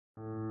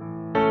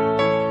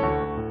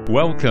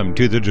Welcome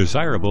to the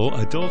desirable,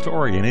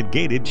 adult-oriented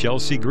gated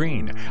Chelsea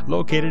Green,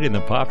 located in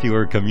the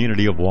popular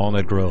community of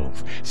Walnut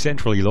Grove.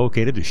 Centrally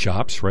located to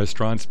shops,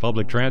 restaurants,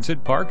 public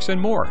transit, parks, and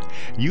more.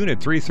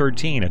 Unit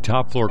 313, a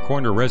top-floor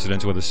corner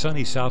residence with a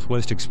sunny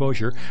southwest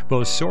exposure,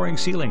 boasts soaring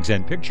ceilings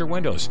and picture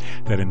windows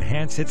that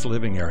enhance its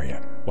living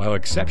area. While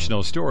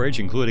exceptional storage,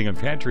 including a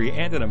pantry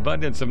and an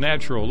abundance of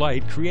natural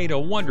light, create a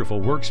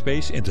wonderful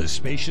workspace in the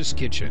spacious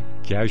kitchen.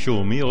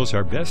 Casual meals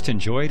are best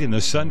enjoyed in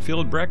the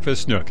sun-filled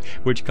breakfast nook,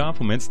 which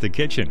complements the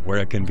kitchen, where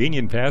a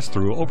convenient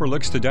pass-through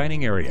overlooks the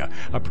dining area,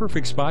 a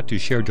perfect spot to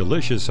share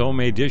delicious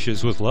homemade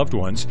dishes with loved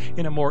ones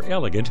in a more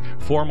elegant,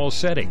 formal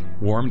setting,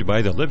 warmed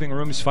by the living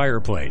room's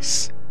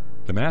fireplace.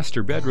 The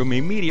master bedroom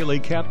immediately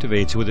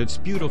captivates with its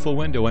beautiful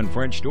window and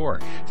French door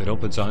that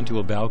opens onto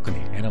a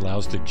balcony and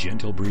allows the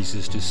gentle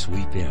breezes to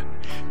sweep in.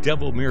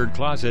 Double mirrored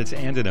closets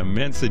and an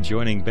immense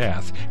adjoining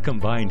bath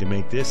combine to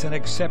make this an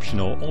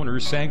exceptional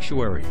owner's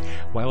sanctuary,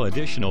 while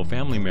additional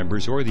family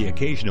members or the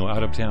occasional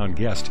out-of-town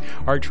guest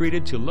are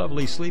treated to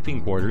lovely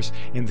sleeping quarters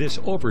in this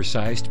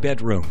oversized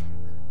bedroom.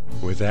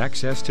 With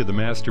access to the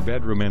master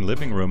bedroom and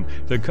living room,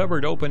 the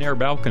covered open-air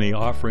balcony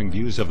offering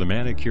views of the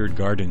manicured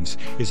gardens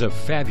is a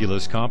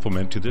fabulous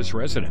complement to this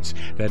residence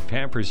that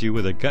pampers you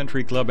with a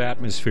country club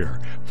atmosphere,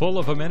 full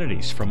of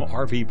amenities from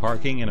RV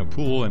parking and a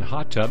pool and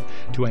hot tub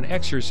to an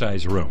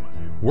exercise room,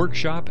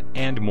 workshop,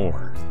 and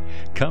more.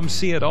 Come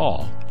see it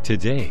all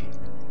today.